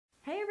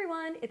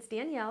everyone, it's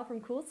Danielle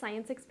from Cool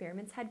Science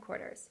Experiments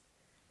headquarters.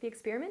 The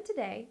experiment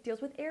today deals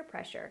with air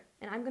pressure,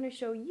 and I'm going to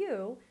show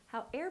you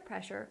how air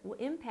pressure will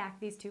impact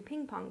these two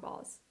ping pong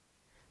balls.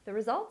 The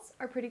results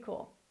are pretty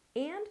cool,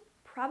 and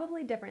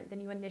probably different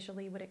than you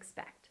initially would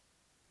expect.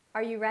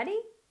 Are you ready?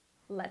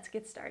 Let's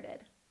get started.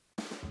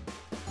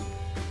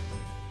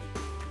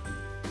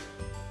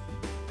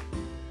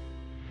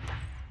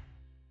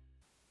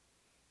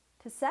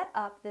 To set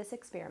up this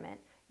experiment,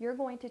 you're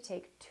going to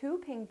take two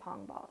ping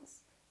pong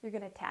balls. You're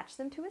going to attach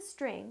them to a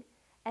string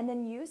and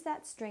then use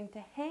that string to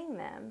hang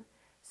them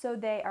so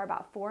they are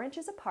about 4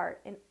 inches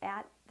apart and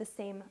at the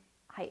same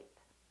height.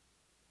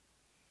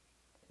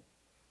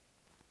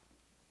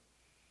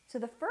 So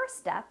the first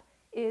step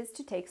is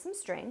to take some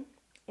string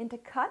and to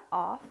cut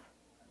off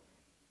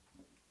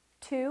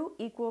 2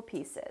 equal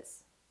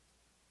pieces.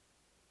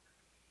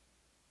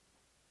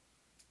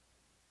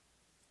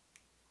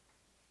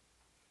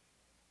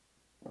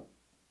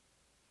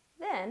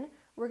 Then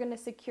we're going to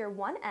secure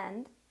one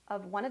end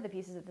of one of the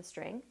pieces of the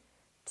string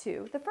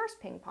to the first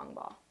ping pong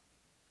ball.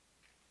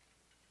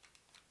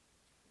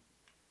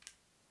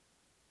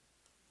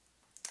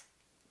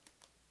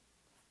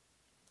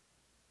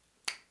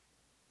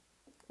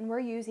 And we're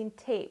using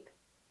tape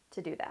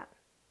to do that.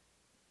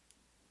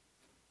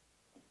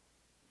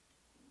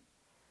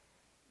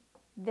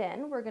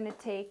 Then we're going to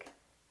take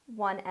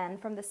one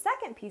end from the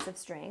second piece of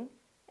string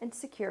and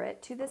secure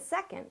it to the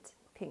second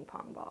ping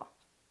pong ball.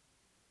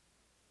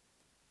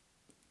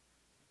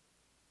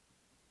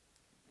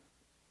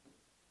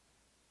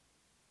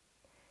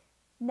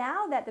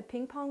 Now that the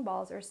ping pong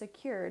balls are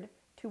secured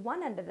to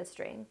one end of the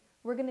string,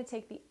 we're going to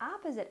take the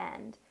opposite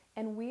end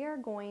and we are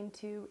going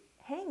to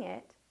hang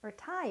it or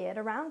tie it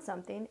around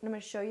something, and I'm going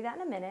to show you that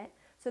in a minute,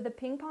 so the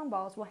ping pong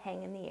balls will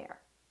hang in the air.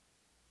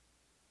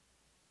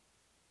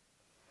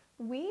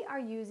 We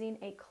are using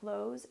a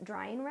clothes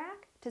drying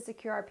rack to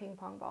secure our ping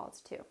pong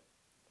balls too.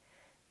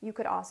 You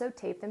could also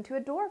tape them to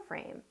a door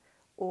frame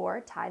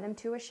or tie them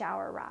to a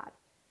shower rod.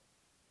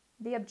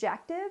 The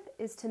objective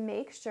is to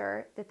make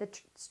sure that the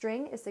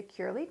string is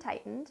securely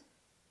tightened,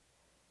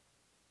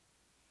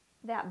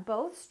 that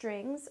both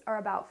strings are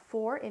about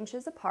 4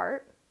 inches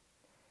apart,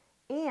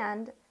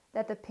 and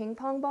that the ping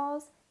pong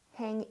balls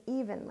hang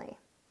evenly.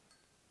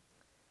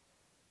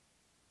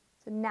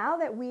 So now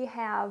that we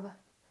have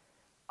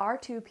our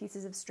 2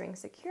 pieces of string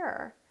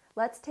secure,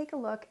 let's take a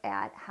look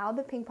at how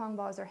the ping pong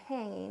balls are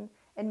hanging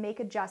and make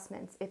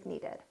adjustments if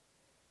needed.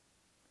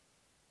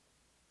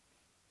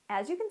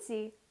 As you can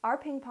see, our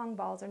ping pong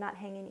balls are not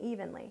hanging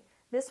evenly.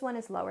 This one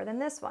is lower than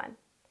this one.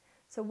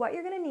 So what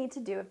you're going to need to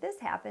do if this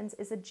happens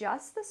is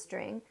adjust the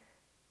string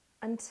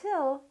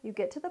until you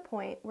get to the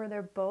point where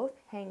they're both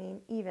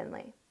hanging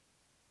evenly.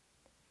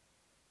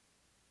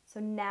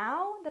 So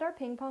now that our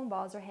ping pong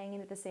balls are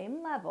hanging at the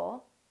same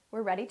level,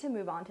 we're ready to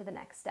move on to the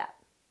next step.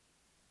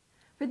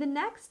 For the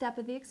next step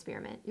of the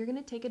experiment, you're going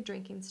to take a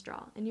drinking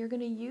straw and you're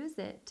going to use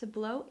it to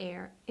blow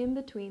air in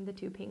between the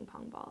 2 ping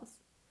pong balls.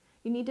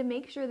 You need to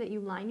make sure that you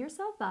line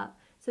yourself up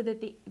so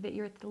that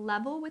you're at the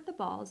level with the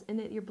balls and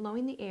that you're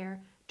blowing the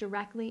air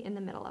directly in the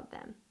middle of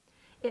them.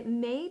 It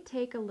may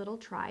take a little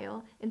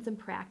trial and some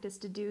practice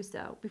to do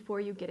so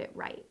before you get it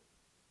right.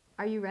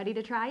 Are you ready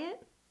to try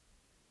it?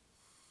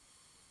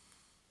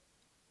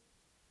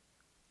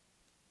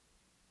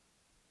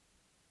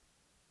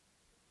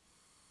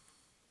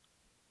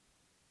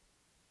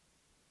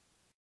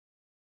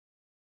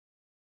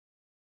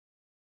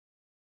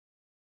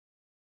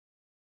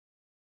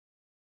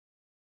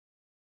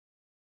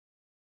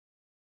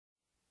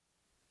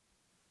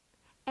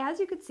 As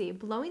you can see,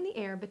 blowing the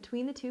air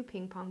between the 2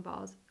 ping pong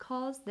balls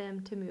caused them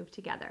to move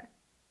together.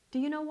 Do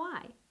you know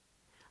why?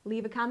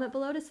 Leave a comment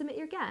below to submit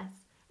your guess,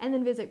 and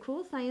then visit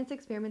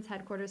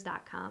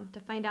CoolScienceExperimentsHeadquarters.com to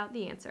find out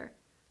the answer.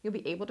 You'll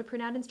be able to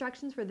print out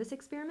instructions for this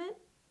experiment,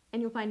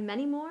 and you'll find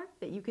many more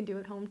that you can do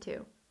at home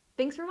too.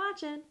 Thanks for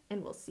watching,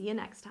 and we'll see you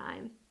next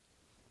time.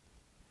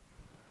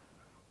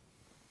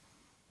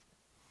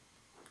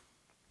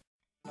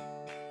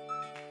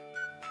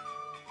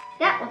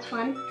 That was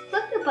fun.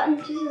 Click the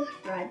button to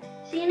subscribe.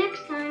 See you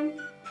next time.